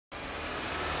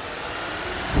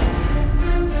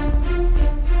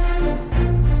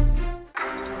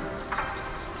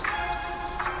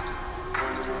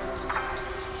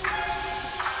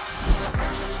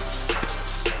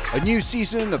A new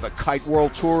season of the Kite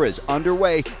World Tour is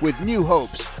underway with new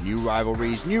hopes, new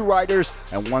rivalries, new riders,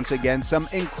 and once again some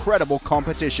incredible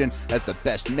competition as the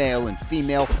best male and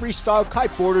female freestyle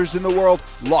kiteboarders in the world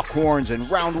lock horns in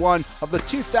round one of the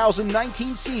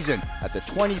 2019 season at the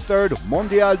 23rd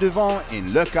Mondial du Vent in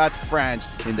Leucate, France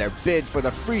in their bid for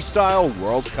the Freestyle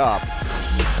World Cup.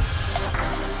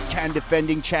 Can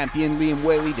defending champion Liam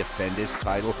Whaley defend his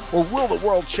title, or will the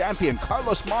world champion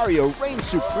Carlos Mario reign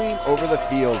supreme over the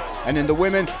field? And in the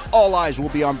women, all eyes will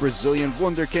be on Brazilian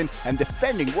wunderkind and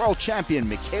defending world champion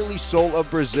Mikaili Sol of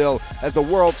Brazil as the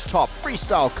world's top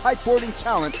freestyle kiteboarding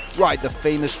talent ride the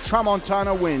famous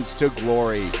Tramontana winds to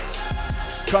glory.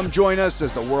 Come join us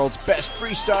as the world's best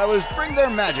freestylers bring their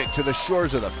magic to the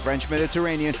shores of the French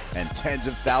Mediterranean, and tens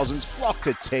of thousands flock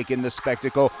to take in the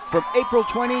spectacle from April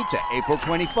 20 to April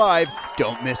 25.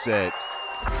 Don't miss it.